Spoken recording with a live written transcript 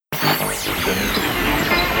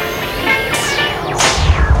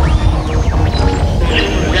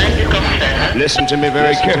Listen to me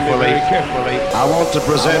very carefully. I want to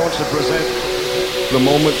present the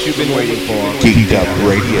moments you've been waiting for. Geeked Up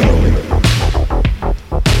Radio.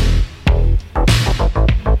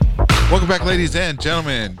 Welcome back, ladies and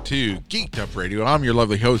gentlemen, to Geeked Up Radio. I'm your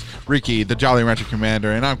lovely host, Ricky, the Jolly Rancher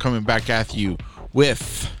Commander, and I'm coming back at you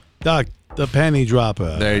with... Doc, the panty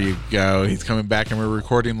dropper. There you go. He's coming back, and we're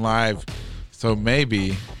recording live. So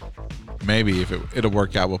maybe if it'll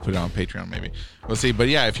work out, we'll put it on Patreon, maybe. We'll see. But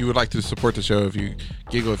yeah, if you would like to support the show, if you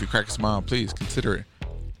giggle, if you crack a smile, please consider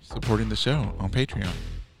supporting the show on Patreon.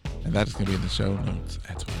 And that is going to be in the show notes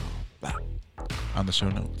as well. On the show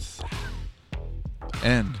notes.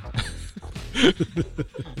 And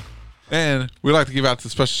and we'd like to give out a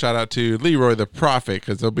special shout out to Leroy the Prophet,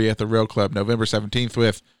 because they'll be at the Rail Club November 17th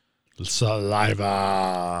with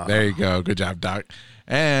Saliva. There you go. Good job, Doc.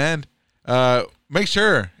 And make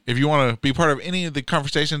sure, if you want to be part of any of the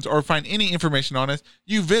conversations or find any information on us,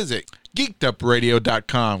 you visit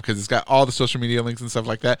geekedupradio.com, because it's got all the social media links and stuff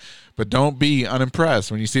like that. But don't be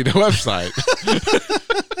unimpressed when you see the website.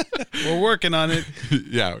 We're working on it.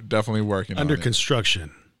 Yeah, definitely working on it. Under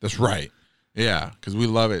construction. That's right. Yeah, because we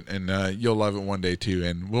love it, and you'll love it one day too.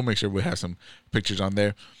 And we'll make sure we have some pictures on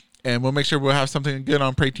there, and we'll make sure we'll have something good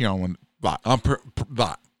on Patreon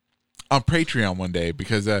on Patreon one day,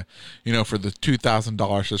 because for the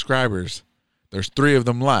 $2,000 subscribers, there's 3 of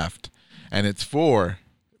them left, and it's for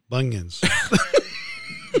bunions.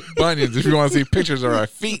 Bunions. If you want to see pictures of our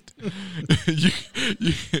feet,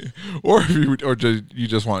 or you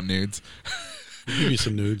just want nudes. We'll give you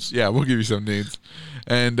some nudes. Yeah, we'll give you some nudes.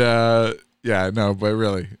 And but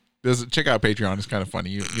really, check out Patreon. It's kind of funny.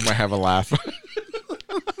 You might have a laugh.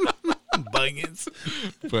 Bunions,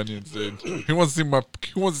 dude. Who wants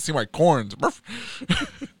to see my corns?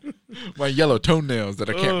 My yellow toenails that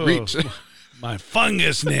I can't reach. My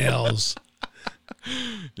fungus nails.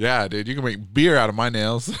 Yeah, dude, you can make beer out of my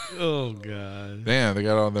nails. Oh God. Damn, they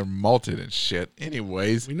got all their malted and shit.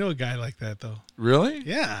 Anyways, we know a guy like that though. Really?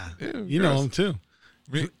 Yeah. Ew, you know him too.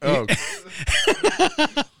 Oh.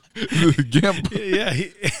 Gimp. Yeah.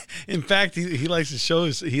 In fact, he likes to show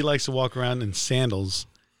us. He likes to walk around in sandals,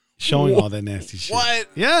 showing all that nasty shit. What?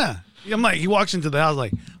 Yeah. I'm like, he walks into the house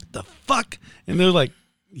like, what the fuck? And they're like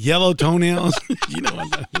yellow toenails. You know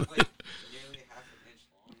what?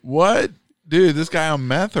 What? Dude, this guy on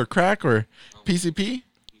meth or crack or PCP?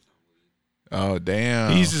 Oh,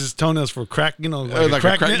 damn. He uses his toenails for crack, like a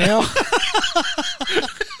crack nail?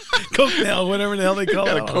 Coke nail, whatever the hell they call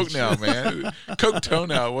it. Got a coke nail, man. Coke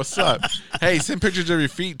toenail. What's up? Hey, send pictures of your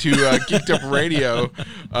feet to Geeked Up Radio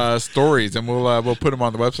stories, and we'll put them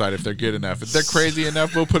on the website if they're good enough. If they're crazy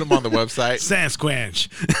enough, we'll put them on the website. Sasquatch.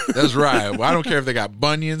 That's right. Well, I don't care if they got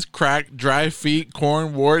bunions, crack, dry feet,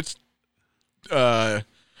 corn, warts,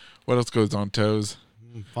 what else goes on toes?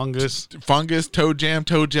 Fungus, toe jam,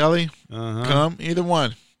 toe jelly. Uh-huh. Either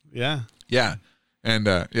one. Yeah. Yeah. And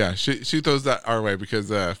shoot those our way, because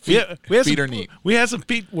feet are neat. We had some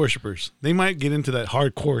feet worshipers. They might get into that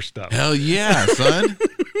hardcore stuff. Hell yeah, son.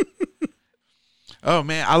 Oh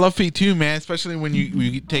man, I love feet too, man. Especially when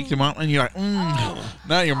you take them out and you're like,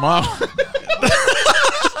 not your mom.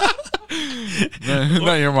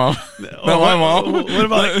 Not your mom. Not my mom.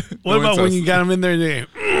 What about when you got them in there and they,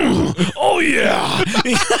 oh yeah.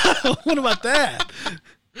 What about that?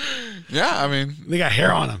 Yeah, I mean, they got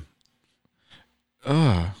hair on them.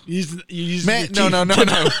 You use man, no.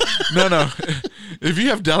 If you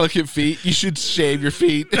have delicate feet, you should shave your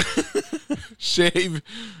feet. Shave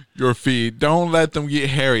your feet. Don't let them get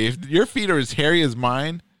hairy. If your feet are as hairy as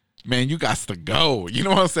mine, man, you got to go. You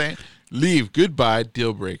know what I'm saying? Leave. Goodbye.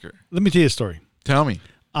 Deal breaker. Let me tell you a story. Tell me.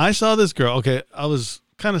 I saw this girl. Okay, I was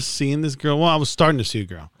kind of seeing this girl. Well, I was starting to see a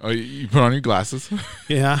girl. Oh, you put on your glasses?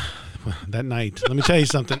 Yeah. That night. Let me tell you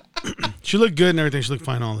something. She looked good and everything. She looked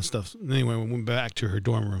fine, all this stuff. Anyway, we went back to her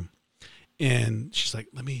dorm room. And she's like,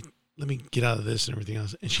 let me get out of this and everything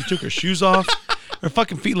else. And she took her shoes off. Her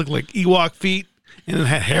fucking feet looked like Ewok feet. And then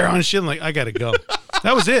had hair on and shit. I'm like, I got to go.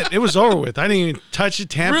 That was it. It was over with. I didn't even touch it,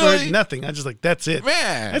 tamper it, nothing. I just like, that's it.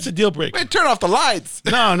 Man. That's a deal breaker. Man, turn off the lights.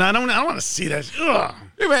 No, I don't want to see that. Ugh.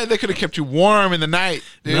 Hey, man, they could have kept you warm in the night.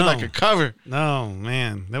 Dude, no. Like a cover. No,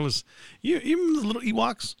 man. That was, you remember the little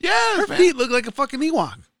Ewoks? Yeah. Her feet looked like a fucking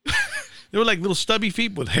Ewok. They were like little stubby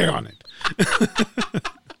feet with hair on it.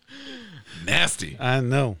 Nasty. I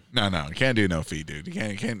know. No. You can't do no feet, dude. You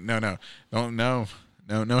can't. No.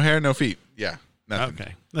 No hair, no feet. Yeah. Nothing.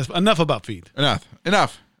 Okay. That's enough about feet.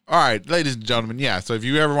 Enough. All right, ladies and gentlemen. Yeah. So if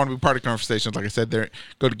you ever want to be part of conversations, like I said,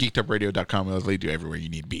 go to geekedupradio.com. It'll lead you everywhere you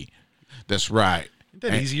need to be. That's right.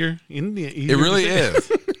 Isn't that easier? It really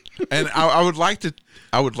is. And I would like to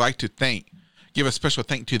give a special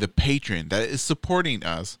thank to the patron that is supporting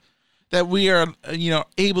us, that we are,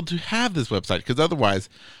 able to have this website, because otherwise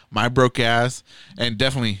my broke ass and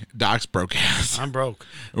definitely Doc's broke ass, I'm broke.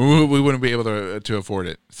 We wouldn't be able to afford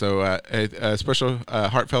it. So a special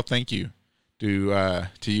heartfelt thank you to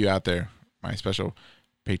you out there, my special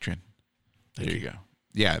patron. There you go.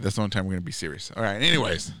 Yeah, that's the only time we're going to be serious. All right.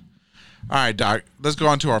 Anyways. All right, Doc, let's go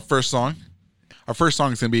on to our first song. Our first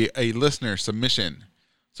song is going to be a listener submission.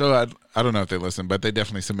 So I don't know if they listen, but they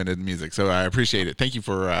definitely submitted music. So I appreciate it. Thank you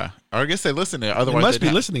for, I guess they listen to it. Otherwise, they must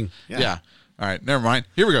be listening. Yeah. All right. Never mind.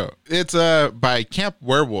 Here we go. It's by Camp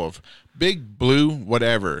Werewolf, Big Blue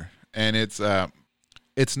Whatever. And it's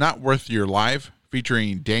Not Worth Your Life,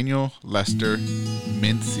 featuring Daniel Lester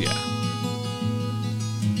Mencia.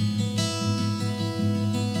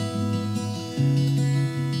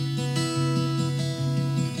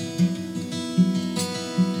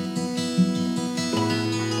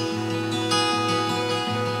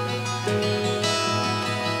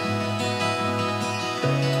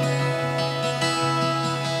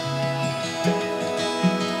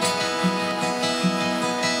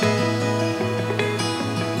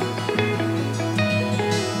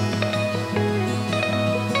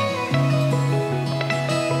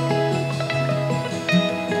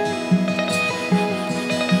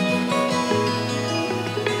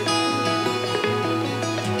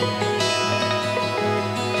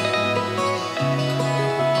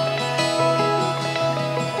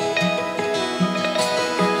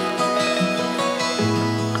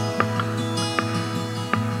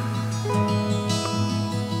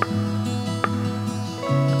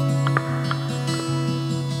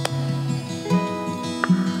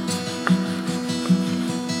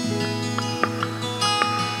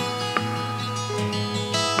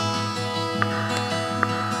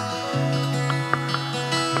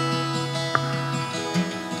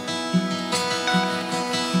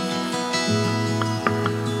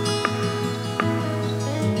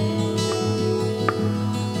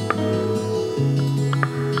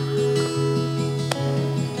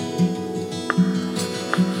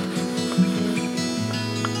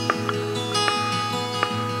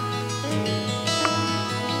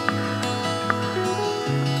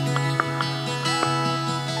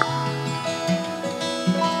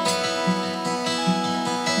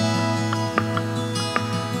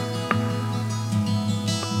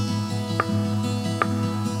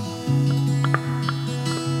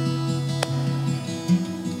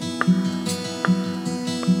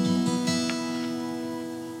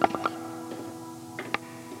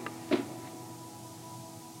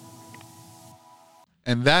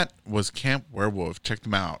 And that was Camp Werewolf. Check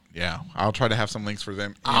them out. Yeah, I'll try to have some links for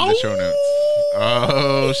them in the show notes.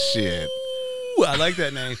 Oh, shit. Ooh, I like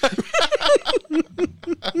that name.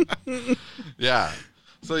 Yeah.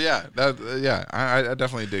 So, yeah. I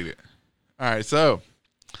definitely dig it. All right. So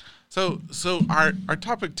our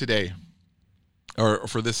topic today, or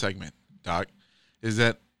for this segment, Doc, is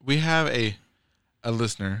that we have a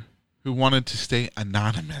listener who wanted to stay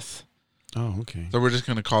anonymous. Oh, okay. So we're just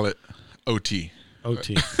going to call it OT.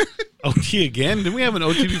 OT. OT again? Didn't we have an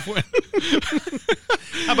OT before?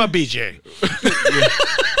 How about BJ?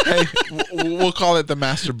 Hey, we'll call it the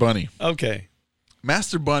Master Bunny. Okay.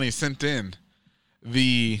 Master Bunny sent in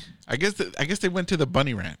I guess they went to the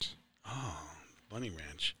Bunny Ranch. Oh, Bunny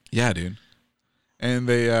Ranch. Yeah, dude. And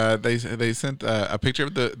they sent a picture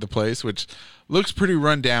of the place, which looks pretty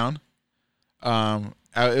run down.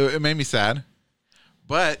 It made me sad,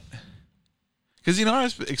 but because I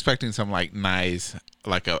was expecting some like nice,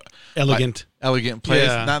 like a elegant place,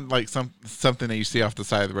 yeah. Not like something that you see off the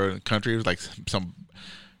side of the road in the country. It was like some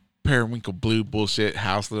periwinkle blue bullshit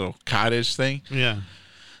house, little cottage thing. Yeah.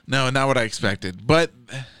 No, not what I expected. But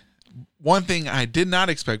one thing I did not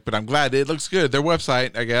expect, but I'm glad it looks good. Their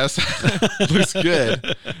website, I guess, looks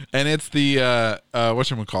good, and it's the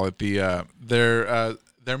whatchamacallit,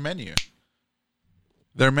 their menu.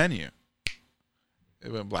 Their menu.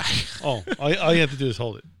 It went black. Oh, all you have to do is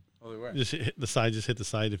hold it. Hold it where? Just hit the side. Just hit the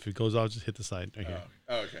side. If it goes off, just hit the side right here.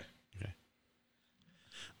 Oh,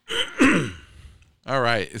 okay. All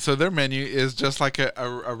right. So their menu is just like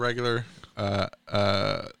a regular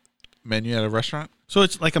menu at a restaurant. So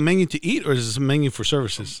it's like a menu to eat, or is it a menu for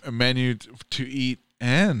services? A menu to eat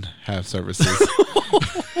and have services.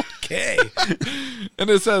 Okay. And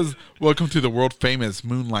it says, "Welcome to the world famous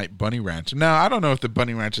Moonlight Bunny Ranch." Now, I don't know if the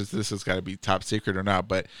Bunny Ranch this has got to be top secret or not,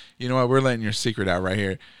 but you know what? We're letting your secret out right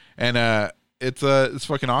here. And it's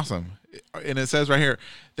fucking awesome. And it says right here,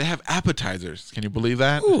 they have appetizers. Can you believe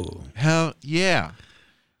that? Ooh. Hell yeah.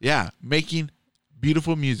 Yeah. Making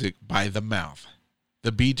Beautiful Music by The Mouth,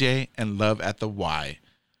 The BJ, and Love at the Y.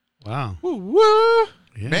 Wow. Woo, woo.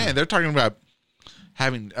 Yeah. Man, they're talking about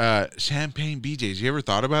having champagne BJs. You ever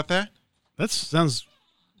thought about that? That sounds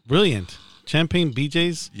brilliant. Champagne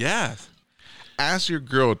BJs? Yeah. Ask your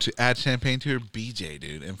girl to add champagne to her BJ,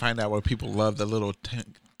 dude, and find out what people love, the little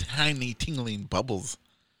tiny tingling bubbles.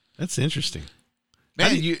 That's interesting.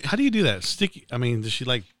 Man, how do you do that? Does she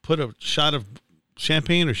like put a shot of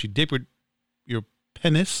champagne, or she dip your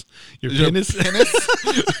penis? Your penis?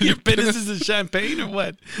 Your penis is in champagne, or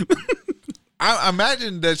what? I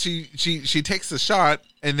imagine that she takes the shot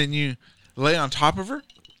and then you lay on top of her.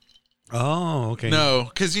 Oh, okay. No,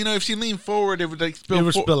 because if she leaned forward, it would like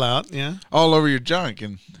spill out, yeah, all over your junk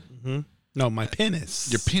and. Mm-hmm. No, my penis.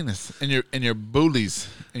 Your penis and your bullies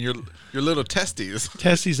and your little testes.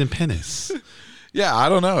 Testes and penis. Yeah, I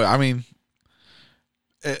don't know. I mean,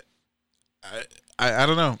 I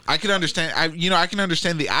don't know. I can understand. I can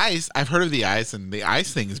understand the ice. I've heard of the ice, and the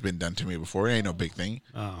ice thing has been done to me before. It ain't no big thing.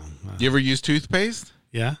 Oh, you ever use toothpaste?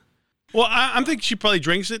 Yeah. Well, I'm thinking she probably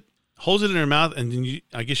drinks it, holds it in her mouth, and then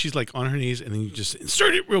I guess she's like on her knees, and then you just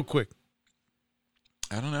insert it real quick.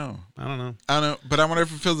 I don't know. But I wonder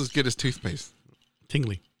if it feels as good as toothpaste.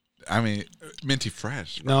 Tingly. I mean, minty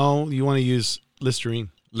fresh. Bro. No, you want to use Listerine.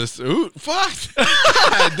 Ooh, fuck.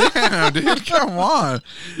 Damn, dude. Come on.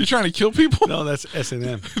 You trying to kill people? No, that's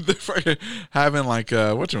S&M. They're fucking having like,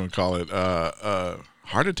 heart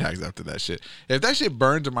attacks after that shit. If that shit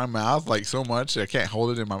burns in my mouth like so much, I can't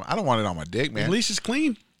hold it in my. I don't want it on my dick, man. At least it's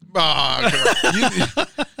clean. Oh,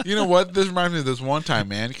 you know what? This reminds me of this one time,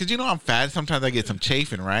 man. Because I'm fat. Sometimes I get some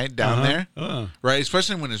chafing, right? Down there. Right?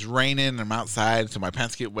 Especially when it's raining and I'm outside, so my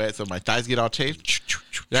pants get wet, so my thighs get all chafed.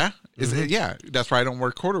 Yeah? Yeah. That's why I don't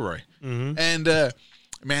wear corduroy. Mm-hmm. And,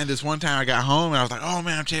 man, this one time I got home and I was like, oh,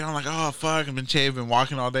 man, I'm shaving. I'm like, oh, fuck. I've been shaving, been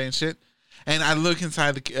walking all day and shit. And I look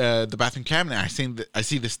inside the bathroom cabinet. I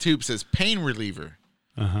see this tube says pain reliever.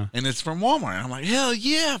 And it's from Walmart. And I'm like, hell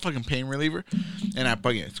yeah, fucking pain reliever. And I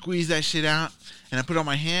fucking squeeze that shit out and I put it on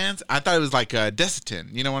my hands. I thought it was like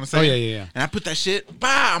Desitin. You know what I'm saying? Oh, yeah. And I put that shit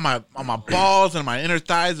on my balls and my inner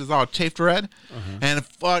thighs. It's all chafed red. And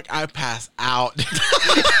fuck, I passed out. Dude,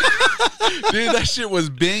 that shit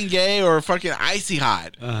was Bengay or fucking icy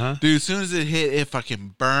hot. Dude, as soon as it hit, it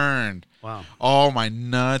fucking burned. Wow. All my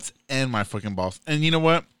nuts and my fucking balls. And you know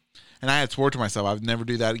what? And I had swore to myself I would never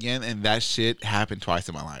do that again. And that shit happened twice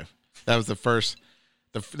in my life. That was the first.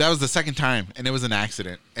 That was the second time. And it was an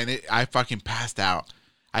accident. And I fucking passed out.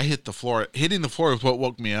 I hit the floor. Hitting the floor was what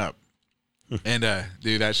woke me up. And,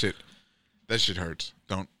 dude, that shit hurts.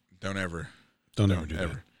 Don't ever do that.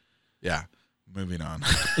 Yeah. Moving on.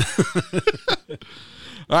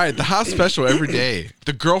 All right. The house special every day.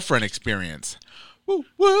 The girlfriend experience. Woo,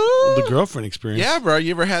 woo. The girlfriend experience. Yeah, bro.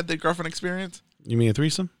 You ever had the girlfriend experience? You mean a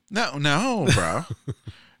threesome? No, bro.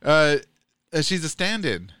 She's a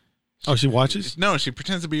stand-in. Oh, she watches? No, she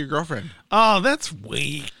pretends to be your girlfriend. Oh, that's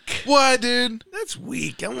weak. What, dude? That's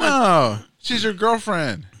weak. No, she's your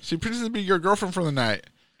girlfriend. She pretends to be your girlfriend for the night.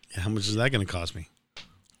 Yeah, how much is that going to cost me?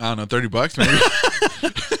 I don't know, $30 maybe.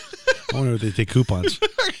 I wonder if they take coupons.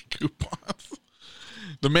 Coupons.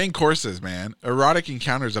 The main courses, man. Erotic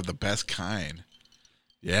encounters of the best kind.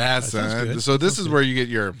 Yeah, son. So this is where you get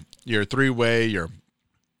your three-way,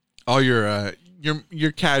 all your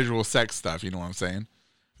casual sex stuff. You know what I'm saying?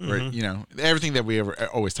 Mm-hmm. Where, everything that we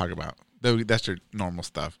always talk about. That's your normal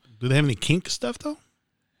stuff. Do they have any kink stuff though?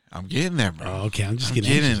 I'm getting there, bro. Oh, okay. I'm just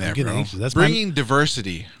getting there, bro. Anxious. That's bringing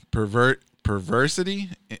diversity, perversity,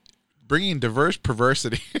 bringing diverse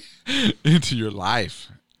perversity into your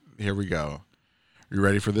life. Here we go. You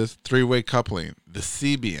ready for this? Three-way coupling. The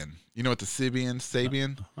Sabian. You know what the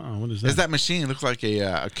Sabian? Oh, what is that? It's that machine. It looks like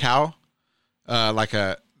a cow, like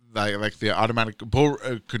the automatic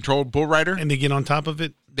controlled bull rider. And they get on top of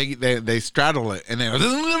it. They straddle it and then.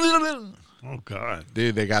 Oh God,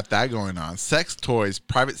 dude, they got that going on. Sex toys,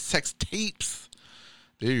 private sex tapes.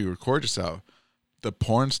 Dude, you record yourself. The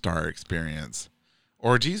porn star experience,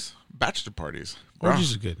 orgies, bachelor parties.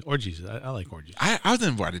 Orgies is good. Orgies, I like orgies. I was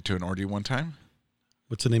invited to an orgy one time.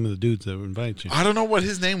 What's the name of the dudes that invited you? I don't know what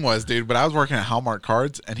his name was, dude, but I was working at Hallmark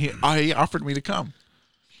Cards, and he offered me to come.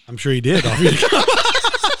 I'm sure he did offer you to come.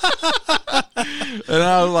 And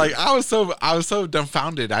I was like, I was so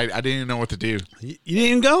dumbfounded. I didn't even know what to do. You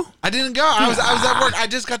didn't go? I didn't go. I was at work. I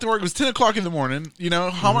just got to work. It was 10:00 in the morning.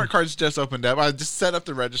 Hallmark Cards just opened up. I just set up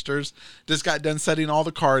the registers. Just got done setting all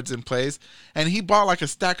the cards in place. And he bought like a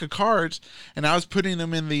stack of cards, and I was putting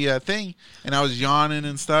them in the thing, and I was yawning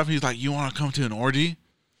and stuff. He's like, "You want to come to an orgy?"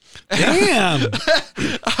 Damn.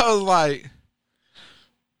 I was like,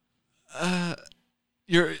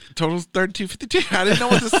 You're total 3252. I didn't know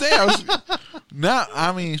what to say.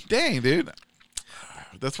 I mean, dang, dude.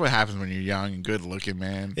 That's what happens when you're young and good looking,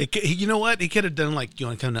 man. You know what? He could have done like, you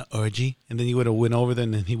want to come to orgy? And then you would have went over there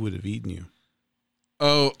and then he would have eaten you.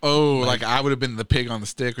 Oh, like I would have been the pig on the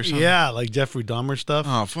stick or something. Yeah, like Jeffrey Dahmer stuff.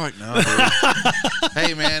 Oh fuck no, dude.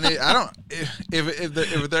 Hey man, I don't.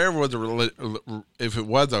 If there ever was if it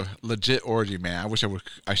was a legit orgy, man, I wish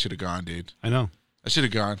I should have gone, dude. I know. I should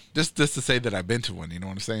have gone just to say that I've been to one. You know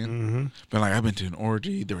what I'm saying? Mm-hmm. But like I've been to an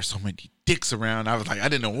orgy. There were so many dicks around. I was like, I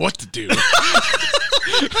didn't know what to do.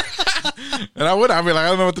 And I'd be like, I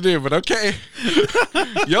don't know what to do, but okay,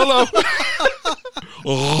 YOLO.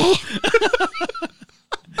 Oh.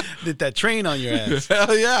 Did that train on your ass?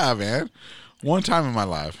 Hell yeah, man. One time in my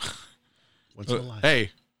life. What's your life?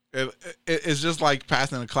 Hey, it's just like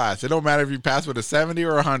passing a class. It don't matter if you pass with a 70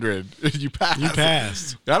 or 100. You pass. You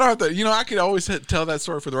passed. I don't have to. I could always tell that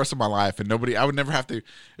story for the rest of my life, and I would never have to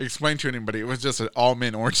explain to anybody. It was just an all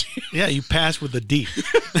men orgy. Yeah, you passed with a D.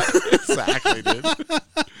 Exactly, dude.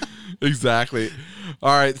 Exactly.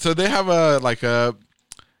 All right, so they have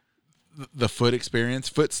the foot experience,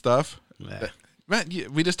 foot stuff. Yeah. Man,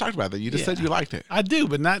 we just talked about that. You just said you liked it. I do,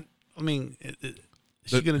 but not. I mean, is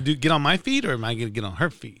she gonna get on my feet, or am I gonna get on her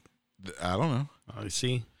feet? I don't know. Oh, you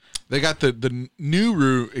see, they got the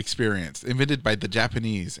Nuru experience invented by the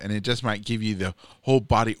Japanese, and it just might give you the whole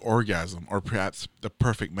body orgasm, or perhaps the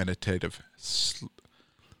perfect meditative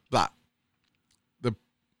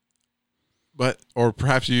or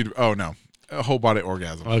perhaps a whole body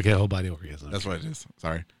orgasm. Okay, whole body orgasm. That's what it is.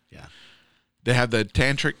 Sorry. Yeah. They have the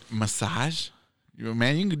tantric massage.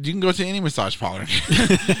 Man, you can go to any massage parlor.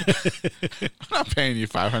 I'm not paying you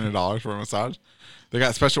 $500 for a massage. They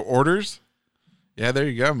got special orders. Yeah, there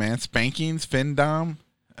you go, man. Spankings, Findom.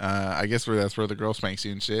 I guess that's where the girl spanks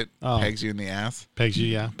you and shit. Oh. Pegs you in the ass. Pegs you,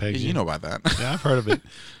 yeah. Pegs you. You know about that. Yeah, I've heard of it.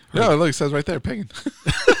 No, look, it says right there, pegging.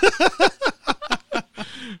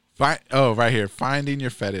 Right here. Finding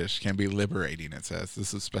your fetish can be liberating, it says.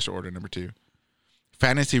 This is special order number 2.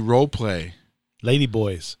 Fantasy role play. Lady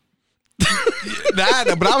boys. But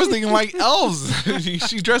I was thinking like elves.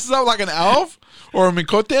 She dresses up like an elf or a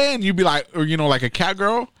mikote, and you'd be like, or like a cat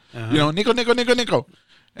girl. Uh-huh. Nico.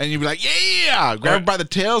 And you'd be like, yeah, grab her by the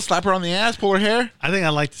tail, slap her on the ass, pull her hair. I think I'd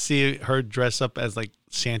like to see her dress up as like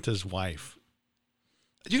Santa's wife.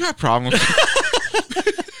 You got problems.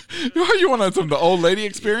 You want some of the old lady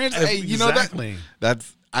experience? Hey, exactly.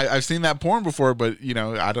 That's I've seen that porn before, but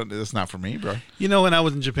I don't. It's not for me, bro. When I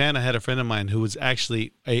was in Japan, I had a friend of mine who was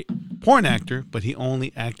actually a porn actor, but he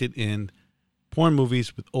only acted in porn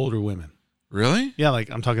movies with older women. Really? Yeah, like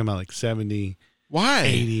I'm talking about like 70. Why?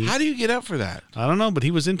 80. How do you get up for that? I don't know, but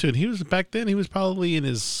he was into it. He was back then. He was probably in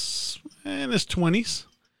his 20s,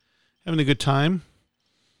 having a good time.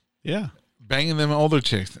 Yeah. Banging them older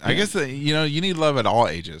chicks. I guess that, you need love at all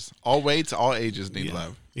ages. All weights, all ages need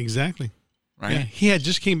love. Exactly. Right? Yeah, he had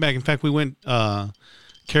just came back. In fact, we went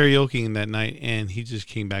karaokeing that night, and he just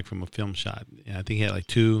came back from a film shot. Yeah, I think he had like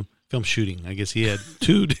 2 film shooting. I guess he had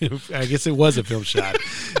 2. I guess it was a film shot.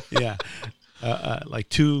 Yeah, like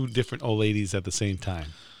 2 different old ladies at the same time.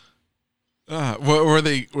 Were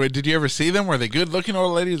they? Did you ever see them? Were they good looking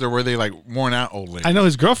old ladies, or were they like worn out old ladies? I know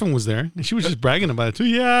his girlfriend was there, and she was just bragging about it too.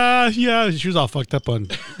 Yeah. She was all fucked up on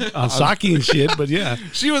sake and shit, but yeah,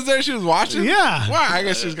 she was there. She was watching. Yeah. Well, I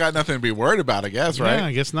guess she's got nothing to be worried about. I guess, right? Yeah,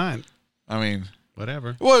 I guess not. I mean,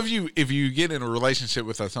 whatever. Well, if you get in a relationship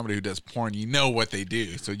with somebody who does porn, you know what they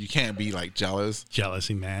do, so you can't be like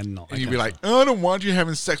jealousy, mad, and all that. And you'd be like, oh, I don't want you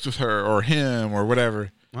having sex with her or him or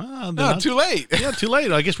whatever. Well, no, too late. Yeah, too late.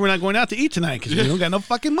 I guess we're not going out to eat tonight because we don't got no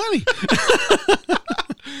fucking money. Because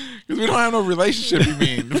we don't have no relationship, you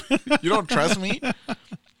mean? You don't trust me?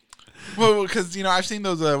 Well, because, I've seen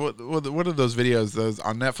those, what are those videos, those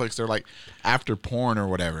on Netflix? They're like after porn or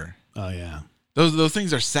whatever. Oh, yeah. Those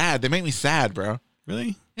things are sad. They make me sad, bro.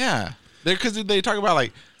 Really? Yeah. Because they talk about,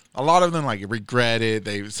 like, a lot of them, like, regret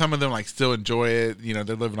it. Some of them, like, still enjoy it.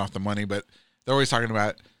 They're living off the money, but they're always talking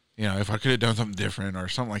about, if I could have done something different or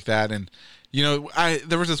something like that. And,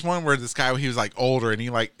 there was this one where this guy, he was like older and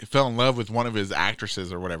he like fell in love with one of his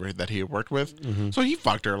actresses or whatever that he had worked with. Mm-hmm. So he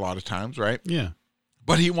fucked her a lot of times, right? Yeah.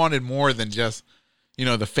 But he wanted more than just,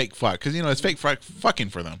 the fake fuck. Because, it's fake fucking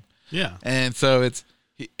for them. Yeah. And so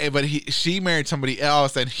she married somebody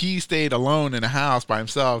else and he stayed alone in a house by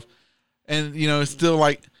himself and, still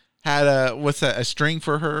like had a string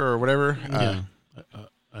for her or whatever. Yeah.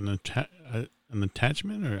 An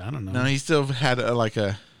attachment, or I don't know. No, he still had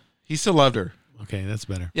he still loved her. Okay, that's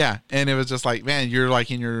better. Yeah, and it was just like, man, you're like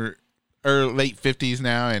in your late 50s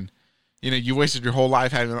now, and you wasted your whole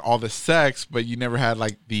life having all this sex, but you never had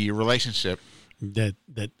like the relationship. that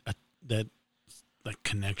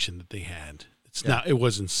connection that they had. It's not. It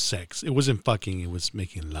wasn't sex. It wasn't fucking. It was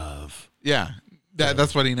making love. Yeah,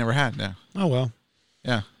 that's what he never had. Yeah. Oh well.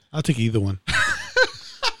 Yeah. I'll take either one.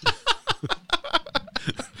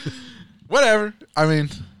 Whatever. I mean,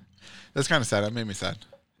 that's kind of sad. That made me sad.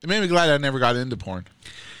 It made me glad I never got into porn.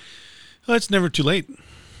 Well, it's never too late.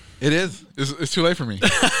 It is. It's too late for me.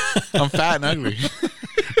 I'm fat and ugly.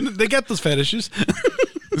 They got those fetishes.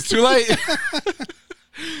 It's too late.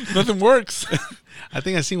 Nothing works. I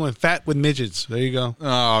think I seen one fat with midgets. There you go.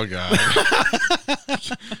 Oh, God.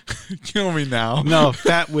 Kill me now. No,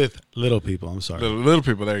 fat with little people. I'm sorry. Little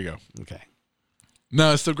people. There you go. Okay.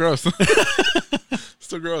 No, it's still gross.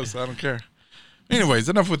 Still gross. I don't care. Anyways,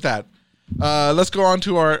 enough with that. Let's go on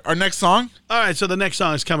to our next song. All right. So the next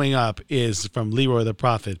song is coming up is from Leroy the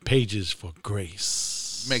Prophet, Pages for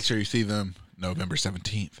Grace. Make sure you see them November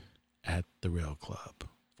 17th. At the Rail Club.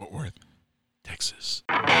 Fort Worth. Texas.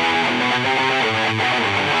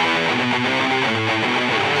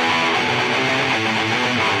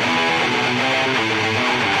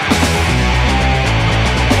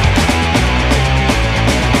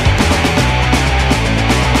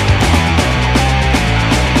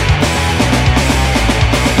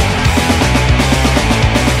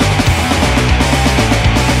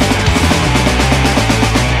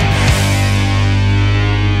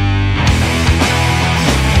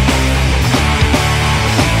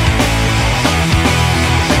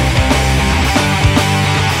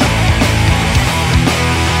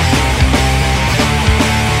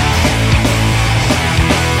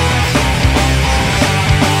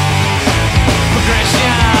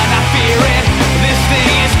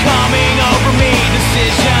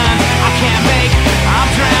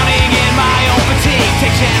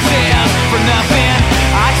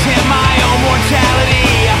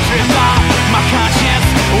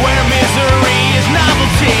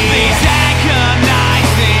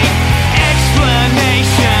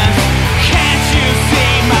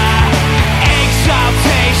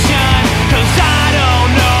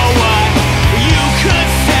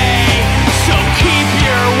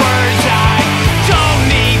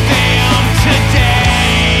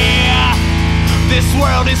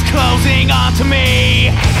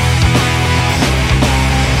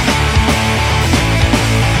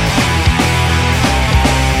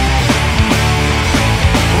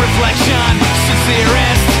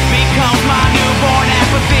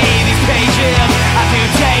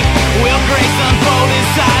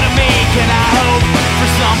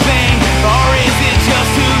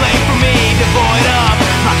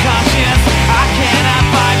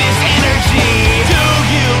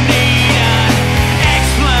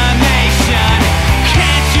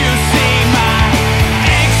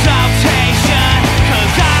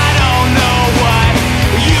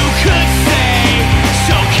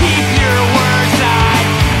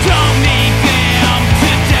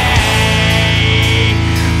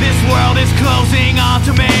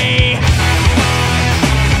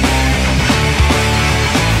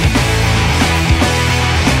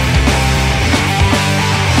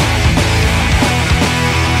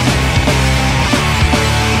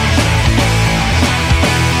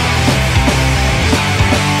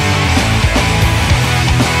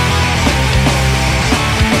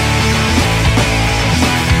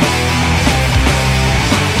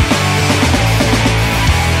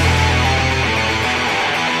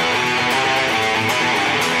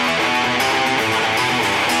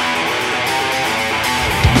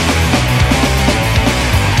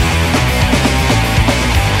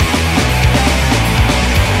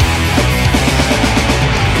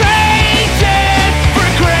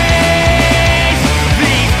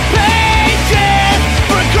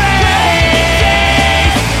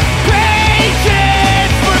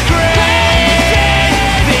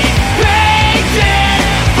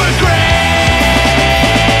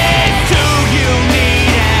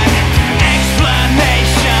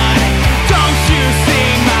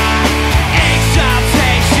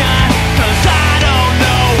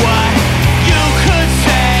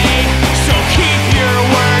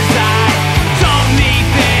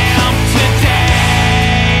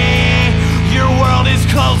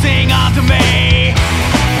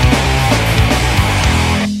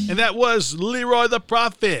 Was Leroy the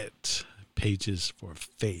Prophet, Pages for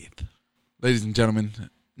Faith. Ladies and gentlemen,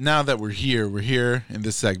 now that we're here in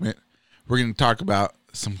this segment, we're going to talk about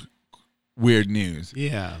some weird news.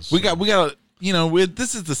 Yeah. We got,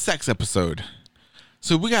 this is the sex episode.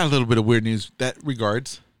 So we got a little bit of weird news that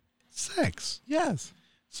regards sex. Yes.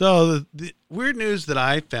 So the weird news that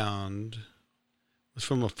I found was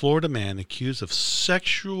from a Florida man accused of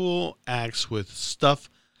sexual acts with stuffed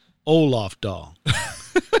Olaf doll.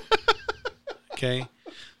 Okay.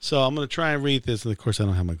 So I'm going to try and read this. And of course, I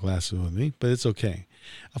don't have my glasses with me, but it's okay.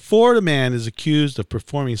 A Florida man is accused of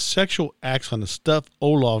performing sexual acts on a stuffed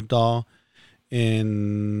Olaf doll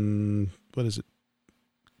in, what is it?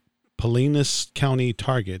 Palinas County,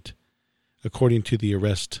 Target, according to the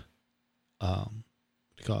arrest, what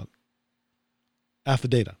do you call it?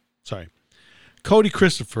 Affidavit. Sorry. Cody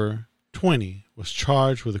Christopher, 20, was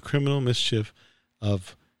charged with a criminal mischief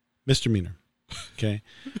of misdemeanor. Okay.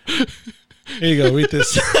 Here you go. Read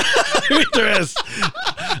this. Read the rest.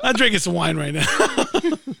 I'm drinking some wine right now.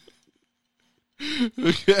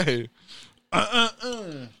 Okay.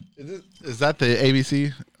 Is that the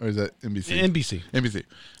ABC or is that NBC? NBC. NBC.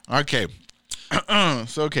 Okay.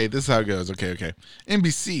 So okay, this is how it goes. Okay.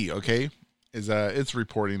 NBC. Okay, is it's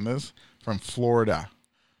reporting this from Florida.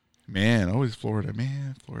 Man, always Florida.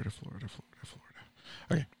 Man, Florida.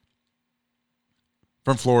 Okay.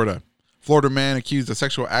 From Florida. Florida man accused of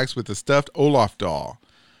sexual acts with a stuffed Olaf doll.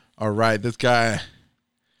 All right, this guy,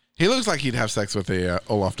 he looks like he'd have sex with a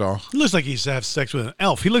Olaf doll. He looks like he's to have sex with an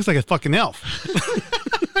elf. He looks like a fucking elf.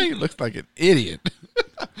 He looks like an idiot.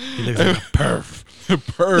 He looks like a perv.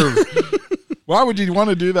 Perv. Why would you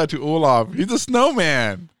want to do that to Olaf? He's a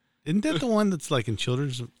snowman. Isn't that the one that's like in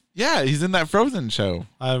children's? Yeah, he's in that Frozen show.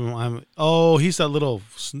 He's that little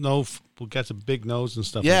snow who gets a big nose and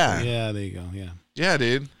stuff. Yeah. Like that. Yeah, there you go. Yeah. Yeah,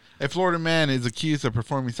 dude. A Florida man is accused of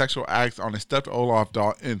performing sexual acts on a stuffed Olaf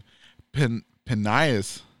doll in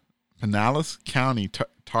Pinellas County,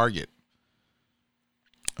 Target.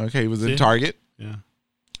 Okay, he was in Target. Yeah.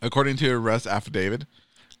 According to arrest affidavit,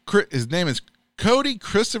 his name is Cody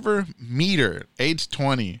Christopher Meter, age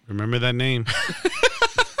 20. Remember that name?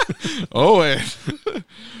 Owen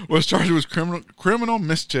was charged with criminal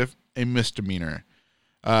mischief, a misdemeanor.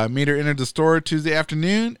 Meter entered the store Tuesday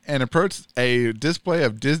afternoon and approached a display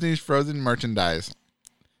of Disney's Frozen merchandise.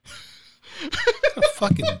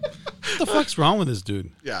 What the fuck's wrong with this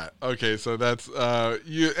dude? Yeah. Okay. So that's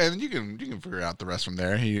you, and you can figure out the rest from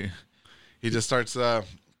there. He just starts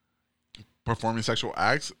performing sexual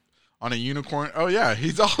acts on a unicorn. Oh yeah,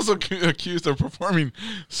 he's also accused of performing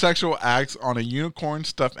sexual acts on a unicorn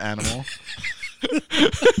stuffed animal.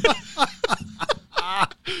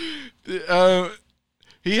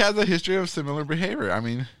 He has a history of similar behavior. I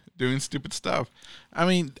mean, doing stupid stuff. I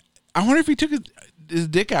mean, I wonder if he took his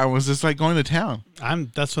dick out and was just like going to town.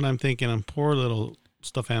 That's what I'm thinking. Poor little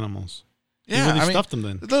stuffed animals. Yeah, he really stuffed them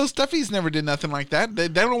then. Those stuffies never did nothing like that. They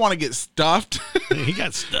don't want to get stuffed. He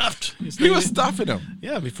got stuffed. He was stuffing them.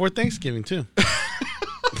 Yeah, before Thanksgiving too.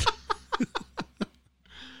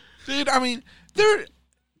 Dude, I mean, they're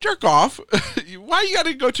jerk off. Why you got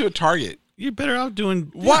to go to a Target? You're better out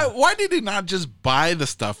doing. Yeah. Why did he not just buy the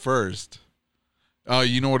stuff first? Oh,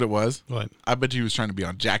 you know what it was? What? I bet he was trying to be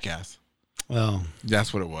on Jackass. Well,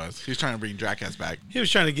 that's what it was. He was trying to bring Jackass back. He was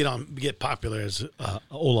trying to get popular as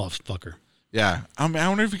Olaf's fucker. Yeah, I mean, I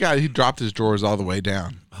wonder if he dropped his drawers all the way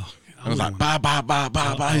down. Oh, I was like, bah, bah, bah,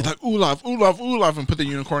 bah, bah. He's like, Olaf, and put the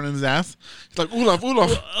unicorn in his ass. He's like, Olaf.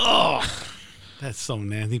 Oh, that's so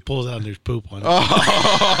nasty. He pulls out and there's poop on it.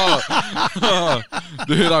 Oh.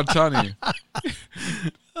 Dude, I'm telling you.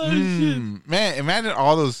 Man, imagine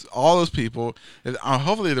all those people.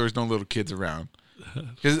 Hopefully there was no little kids around.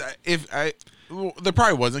 Because there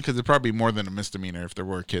probably wasn't, because it'd probably be more than a misdemeanor if there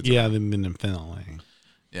were kids. Yeah, they've been in fentanyl.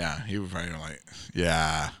 Yeah, he would probably like,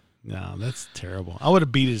 yeah. No, that's terrible. I would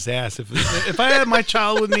have beat his ass if I had my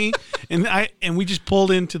child with me and we just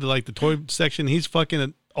pulled into the toy section. He's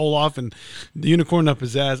fucking Olaf and the unicorn up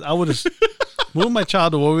his ass. I would have moved my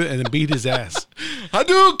child over and then beat his ass.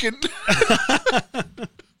 Hadouken.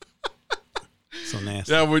 So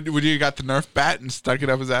nasty. Yeah, would you got the Nerf bat and stuck it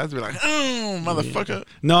up his ass? Be like, oh, motherfucker. Yeah.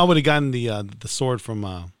 No, I would have gotten the sword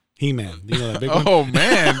from He-Man. You know that big one? Oh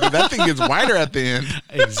man, that thing gets wider at the end.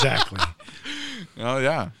 Exactly. Oh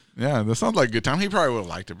yeah. That sounds like a good time. He probably would have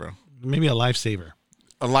liked it, bro. Maybe a lifesaver.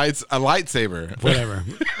 A lightsaber. Whatever.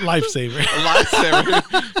 Lifesaver. A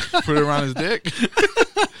lightsaber. Put it around his dick.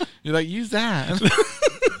 You're like, use that. He's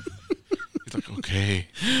like, okay.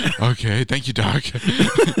 Thank you, Doc.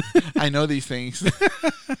 I know these things.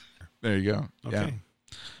 There you go. Okay. Yeah.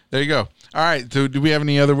 There you go. All right. So, do we have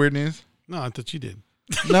any other weird news? No, I thought you did.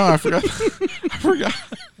 No, I forgot.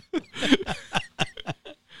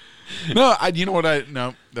 No, you know what?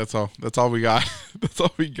 No, that's all. That's all we got. That's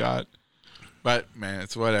all we got. But man,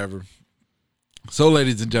 it's whatever. So,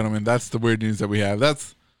 ladies and gentlemen, that's the weird news that we have.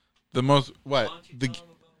 That's the most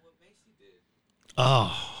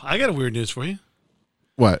Oh, I got a weird news for you.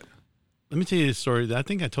 What? Let me tell you a story that I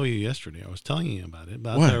think I told you yesterday. I was telling you about it, but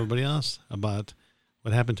I'll what? tell everybody else about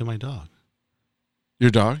what happened to my dog. Your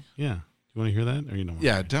dog? Yeah. You want to hear that, or you don't?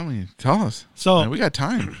 Yeah, tell us. So Man, we got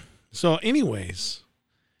time. So, anyways,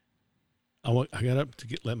 I got up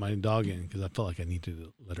to let my dog in because I felt like I needed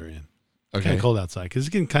to let her in. Okay. Kind of cold outside because it's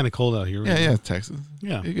getting kind of cold out here. Yeah, yeah, Texas.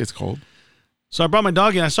 Yeah, it gets cold. So I brought my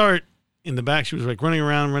dog in. I saw her in the back. She was like running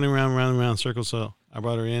around in circles. So I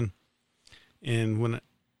brought her in, and when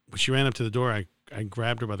she ran up to the door, I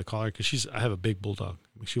grabbed her by the collar because I have a big bulldog.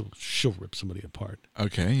 She'll rip somebody apart.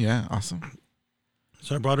 Okay, yeah, awesome.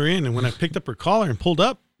 So I brought her in, and when I picked up her collar and pulled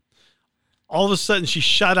up, all of a sudden she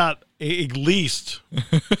shot out at least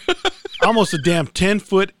almost a damn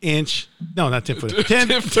 10-foot inch. No, not 10 foot.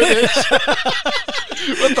 10-foot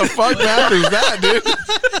inch. What the fuck math is that, dude?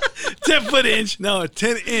 10-foot inch. No, a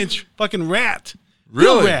 10-inch fucking rat.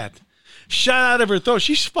 Really? Real rat. Shot out of her throat.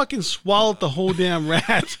 She fucking swallowed the whole damn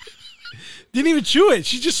rat. Didn't even chew it.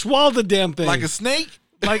 She just swallowed the damn thing. Like a snake?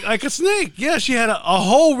 Like a snake. Yeah, she had a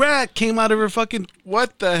whole rat came out of her fucking.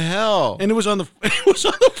 What the hell? And it was on the floor.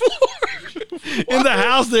 In the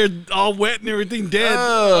house, they're all wet and everything dead.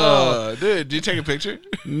 Oh, dude, did you take a picture?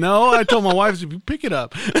 No, I told my wife to pick it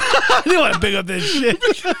up. I didn't want to pick up this shit.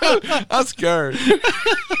 I'm scared.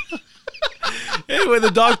 Anyway,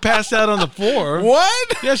 the dog passed out on the floor.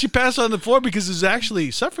 What? Yeah, she passed out on the floor because it was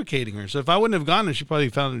actually suffocating her. So if I wouldn't have gone there, she probably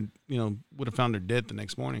would have found her dead the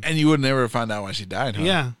next morning. And you would never find out why she died, huh?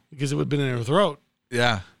 Yeah, because it would have been in her throat.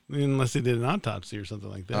 Yeah. Unless they did an autopsy or something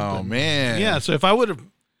like that. Oh, man. Yeah, so if I would have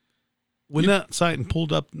went outside and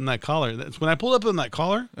pulled up in that collar, that's when I pulled up in that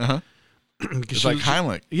collar. Uh-huh. It's like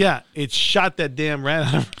Heimlich. Yeah, it shot that damn rat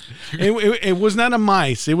out of her. It was not a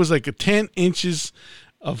mice. It was like a 10 inches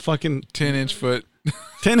of fucking 10-inch foot.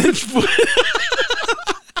 10-inch foot.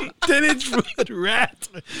 10-inch foot rat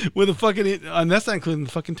with a fucking, and that's not including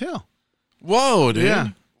the fucking tail. Whoa, dude. Yeah.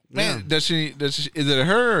 Man, Yeah. does she, is it a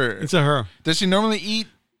her? Or It's a her. does she normally eat?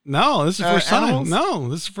 No, this is the first time. Animals? No,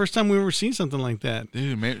 this is the first time we've ever seen something like that.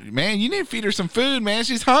 Dude, man, you need to feed her some food, man.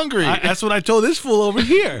 She's hungry. That's what I told this fool over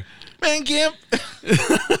here. Man, Gimp.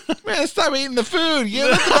 Man, stop eating the food. Yeah,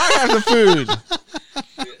 let the dog have the food.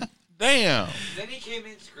 Damn. Then he came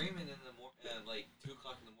in screaming in the like 2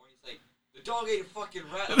 o'clock in the morning. He's like, the dog ate a fucking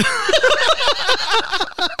rat.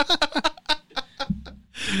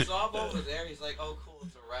 Saw him over there. He's like, oh, cool,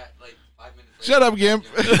 it's a rat. Like 5 minutes later. Shut up, Gimp.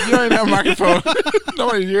 You don't even have a microphone.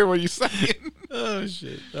 Nobody hear what you're saying. Oh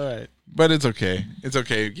shit! All right, but it's okay. It's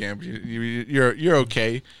okay, Gimp. You're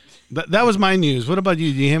okay, that was my news. What about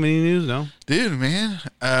you? Do you have any news? No, dude, man.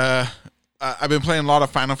 I've been playing a lot of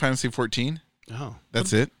Final Fantasy 14. Oh,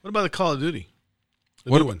 That's it. What about the Call of Duty?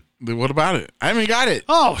 The What new one. What about it? I haven't got it.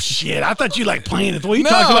 Oh shit! I thought you like playing it. The way you No.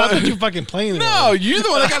 talk about it, I thought you fucking playing it. No, you're the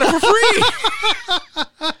one that got it for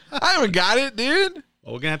free. I haven't got it, dude.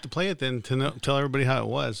 Well, we're gonna have to play it then to tell everybody how it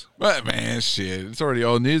was. But man, shit, it's already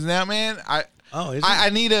old news now, man. I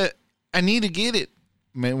need to get it,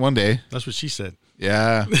 man, one day. That's what she said.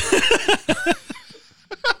 Yeah.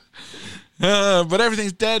 But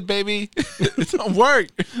everything's dead, baby. It don't work.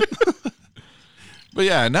 But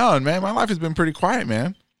yeah, no, man, my life has been pretty quiet,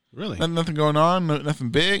 man. Really? Nothing going on, nothing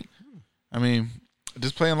big. I mean,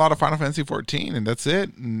 just playing a lot of Final Fantasy 14, and that's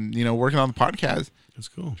it. And working on the podcast, That's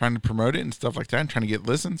cool. trying to promote it and stuff like that, and trying to get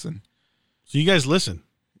listens. And So you guys listen.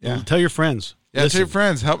 Yeah. Tell your friends. yeah, Listen. tell your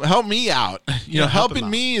friends, help me out. Yeah, help helping them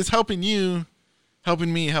out. me is helping you,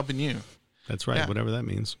 helping me, helping you. That's right. Yeah. Whatever that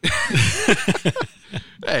means.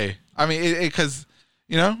 Hey, I mean, because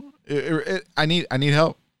I need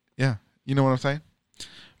help. Yeah, you know what I'm saying.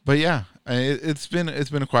 But yeah, it's been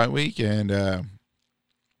a quiet week, and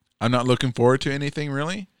I'm not looking forward to anything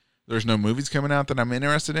really. There's no movies coming out that I'm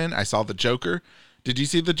interested in. I saw The Joker. Did you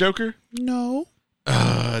see The Joker? No.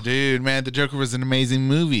 Dude, man, The Joker was an amazing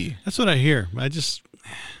movie. That's what I hear.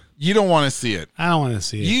 You don't want to see it. I don't want to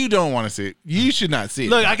see it. You don't want to see it. You should not see it.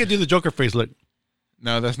 Look, I could do the Joker face. Look.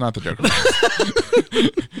 No, that's not the Joker face.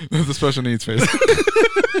 That's the special needs face.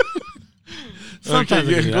 Sometimes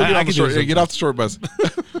I can do that. I can do it Get off the short bus.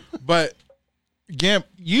 But Gimp,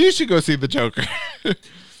 you should go see The Joker.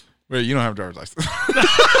 Wait, you don't have a driver's license.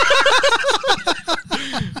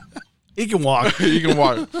 He can walk. You can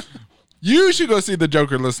walk. You should go see The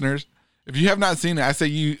Joker, listeners. If you have not seen it, I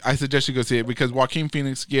suggest you go see it because Joaquin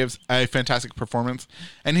Phoenix gives a fantastic performance,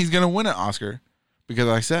 and he's going to win an Oscar because,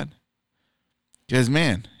 like I said,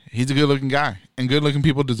 man, he's a good-looking guy, and good-looking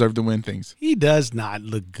people deserve to win things. He does not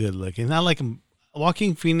look good looking. Not like him.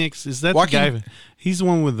 Joaquin Phoenix, is that Joaquin- the guy? He's the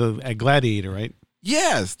one with a gladiator, right?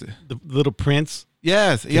 Yes, The little prince.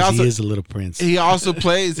 yes. He is a little prince. He also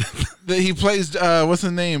plays. What's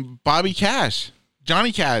his name? Bobby Cash,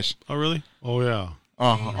 Johnny Cash. Oh, really? Oh, yeah.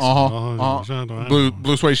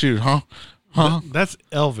 Blue suede shoes, huh? That's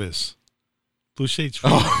Elvis. Blue Shades. I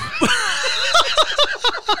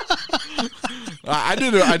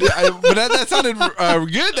did, but that sounded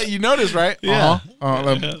good that you noticed, right? Yeah.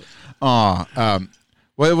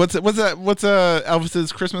 What's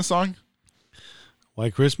Elvis's Christmas song?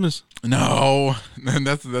 White Christmas? No,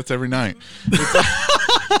 that's every night.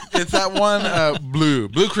 It's that one, Blue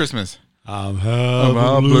Christmas. I'm having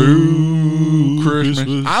a blue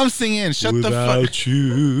Christmas. I'm singing. Shut the fuck.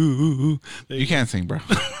 You. You can't sing, bro.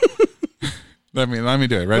 let me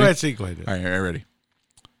do it. Ready? Go ahead, sing. Go ahead. All right, ready.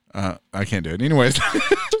 I can't do it. Anyways.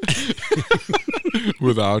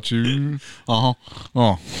 Without you. Oh,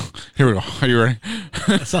 here we go. Are you ready?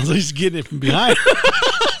 That sounds like he's getting it from behind.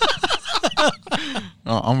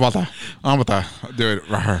 I'm about to do it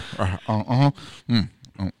right here.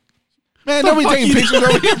 Man, don't be taking pictures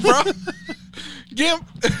over here, bro. Gimp.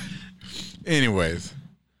 Anyways,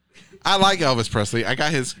 I like Elvis Presley. I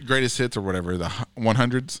got his greatest hits or whatever, the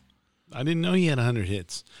 100s. I didn't know he had 100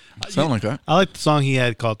 hits. Something like that. I like the song he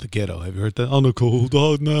had called The Ghetto. Have you heard that? On a cold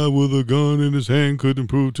hard night with a gun in his hand, couldn't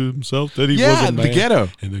prove to himself that he was a man. The Ghetto.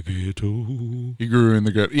 In the ghetto. He grew in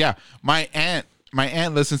the ghetto. Yeah, my aunt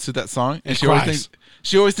listens to that song and she cries.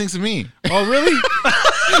 always thinks of me. Oh, really?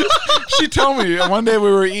 She told me one day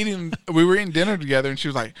we were eating dinner together and she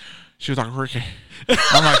was like, Ricky.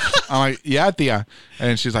 I'm like, yeah, Tia.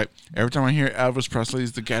 And she's like, every time I hear Elvis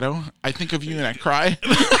Presley's The Ghetto, I think of you and I cry.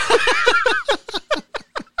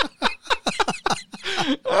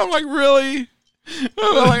 I'm like, really?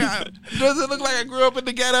 I'm like, does it look like I grew up in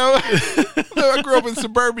the ghetto? I grew up in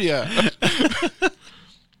suburbia.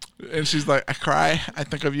 And she's like, I cry, I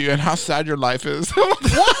think of you and how sad your life is.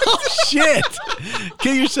 What? Shit.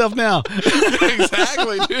 Kill yourself now.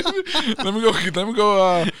 Exactly, dude. Let me go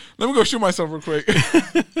shoot myself real quick.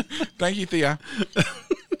 Thank you, Thea.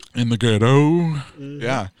 In the ghetto.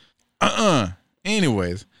 Yeah.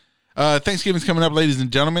 Anyways, Thanksgiving's coming up, ladies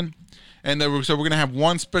and gentlemen. And so we're going to have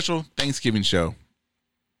one special Thanksgiving show.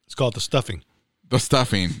 It's called The Stuffing. The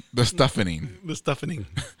stuffing. The stuffing.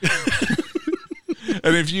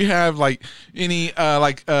 And if you have like any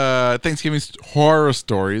Thanksgiving horror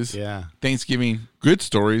stories, Thanksgiving good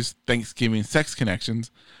stories, Thanksgiving sex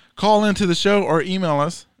connections, call into the show or email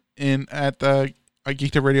us at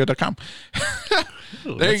geektapradio.com.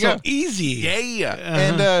 There you go. So easy. Yeah.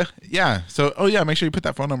 And so make sure you put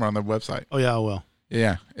that phone number on the website. Oh yeah, I will.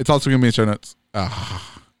 Yeah. It's also going to be in show notes.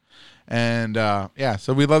 And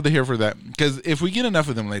so we'd love to hear for that. Because if we get enough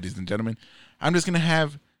of them, ladies and gentlemen, I'm just going to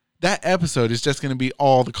have that episode is just going to be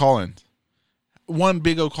all the call-ins. One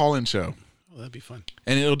big old call-in show. Oh, that'd be fun.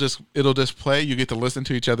 And it'll just play. You get to listen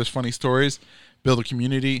to each other's funny stories, build a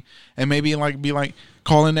community, and maybe be like,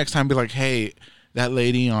 call in next time, be like, hey, that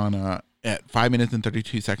lady on at 5 minutes and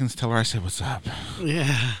 32 seconds, tell her I said what's up.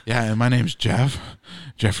 Yeah. Yeah, and my name's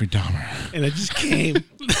Jeffrey Dahmer. And I just came.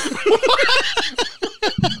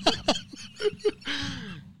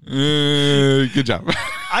 Good job.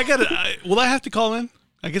 Will I have to call in?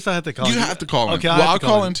 I guess I have to call in. You have to call in. Okay, I'll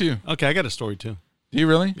call in too. Okay, I got a story too. Do you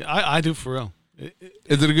really? I do for real.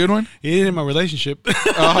 Is it a good one? It ain't in my relationship.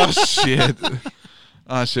 Oh, shit.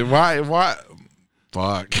 Oh, shit. Why?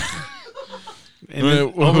 Fuck.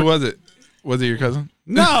 Who was it? Was it your cousin?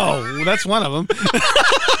 No, that's one of them.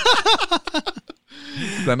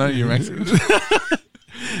 I know you're Mexican.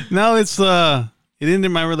 No, it's it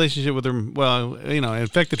ended my relationship with her. Well, it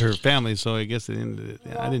affected her family, so I guess it ended.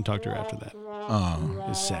 I didn't talk to her after that. Oh,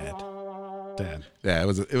 it's sad. Sad. Yeah, it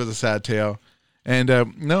was a sad tale. And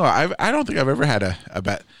no, I don't think I've ever had a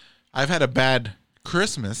bad. I've had a bad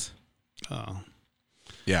Christmas. Oh,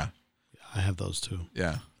 yeah, I have those too.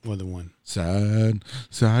 Yeah, more than one. Sad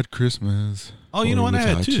Christmas. Oh, you know what? I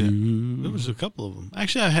had two. There was a couple of them.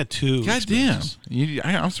 Actually, I had two. God damn!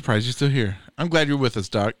 I'm surprised you're still here. I'm glad you're with us,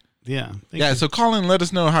 Doc. Yeah. Yeah. So call in, let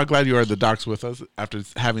us know how glad you are the Doc's with us after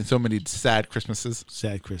having so many sad Christmases.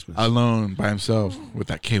 Sad Christmas. Alone by himself with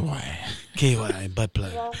that KY. KY butt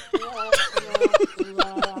plug.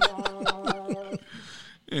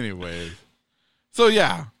 Anyways. So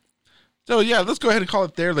yeah, let's go ahead and call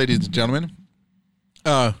it there, ladies and gentlemen.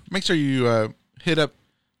 Make sure you hit up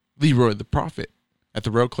Leroy the Prophet at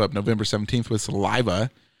the Road Club November 17th with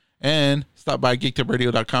Saliva, and stop by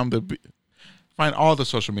geektapradio.com to find all the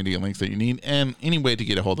social media links that you need and any way to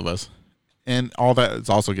get a hold of us. And all that is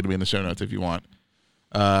also going to be in the show notes if you want.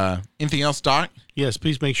 Anything else, Doc? Yes,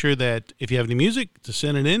 please make sure that if you have any music, to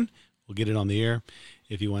send it in. We'll get it on the air.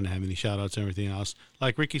 If you want to have any shout-outs and everything else,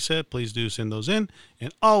 like Ricky said, please do send those in.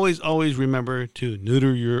 And always, always remember to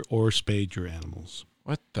neuter or spade your animals.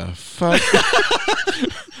 What the fuck?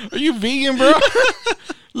 Are you vegan, bro?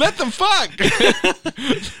 Let them fuck.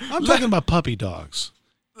 I'm talking about puppy dogs,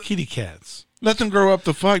 kitty cats. Let them grow up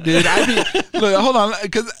the fuck, dude. Look, hold on,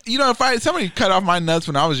 because if somebody cut off my nuts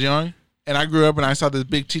when I was young, and I grew up and I saw this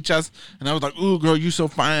big chichas, and I was like, "Ooh, girl, you so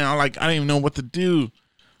fine." I didn't even know what to do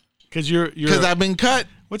because I've been cut.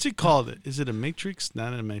 What's it called? Is it a matrix?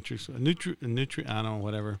 Not a matrix. A nutri. I don't know.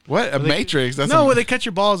 Whatever. What a matrix? Where they cut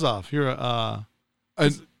your balls off. You're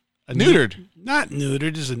neutered. Not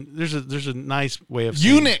neutered. There's a nice way of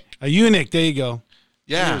eunuch. A eunuch. There you go.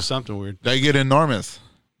 Yeah, it was something weird. They get enormous.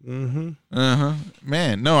 Mm-hmm.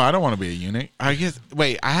 Man, no, I don't want to be a eunuch. I guess.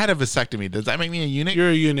 Wait, I had a vasectomy. Does that make me a eunuch?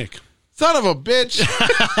 You're a eunuch. Son of a bitch.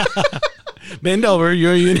 Bend over.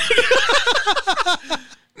 You're a eunuch.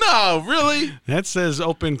 No, really? That says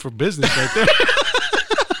open for business right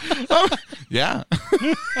there. Yeah.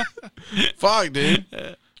 Fuck, dude.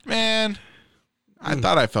 Man, I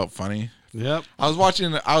thought I felt funny. Yep. I was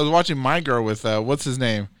watching My Girl with what's his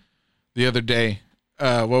name the other day.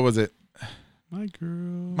 What was it? My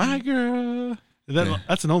Girl.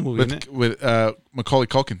 That's an old movie, isn't it? With Macaulay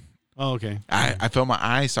Culkin. Oh, okay. I felt my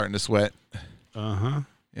eyes starting to sweat. Uh-huh.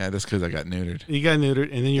 Yeah, that's because I got neutered. You got neutered,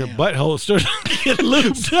 and then your butthole started to get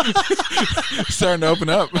loose. Starting to open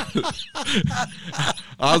up.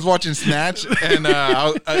 I was watching Snatch, and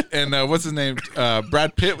what's his name?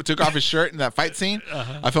 Brad Pitt took off his shirt in that fight scene.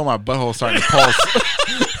 Uh-huh. I felt my butthole starting to pulse.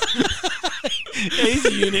 Yeah, he's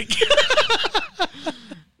a eunuch.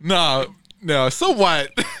 No. So what?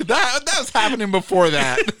 That was happening before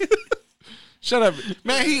that. Shut up,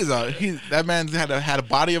 man. That man's had a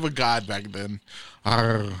body of a god back then.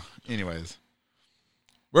 Anyways,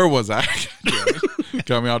 where was I?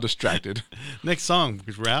 Got me all distracted. Next song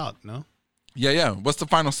because we're out. No. Yeah. What's the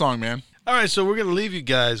final song, man? All right, so we're gonna leave you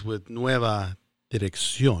guys with Nueva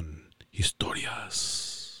Dirección Historias.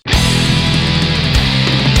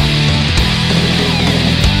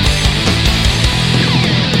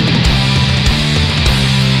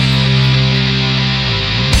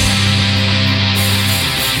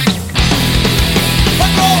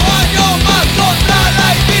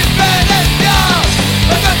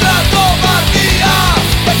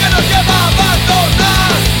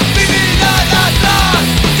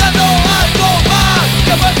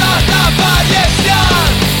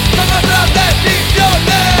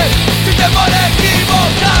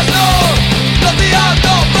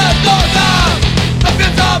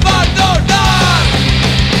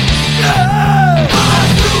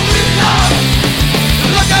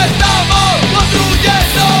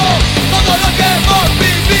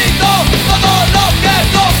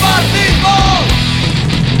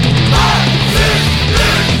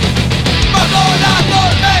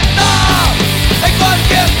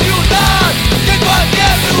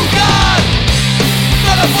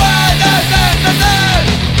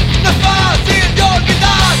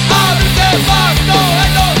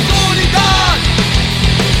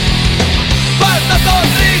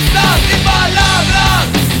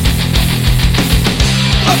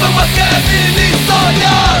 Más que mil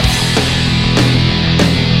historias.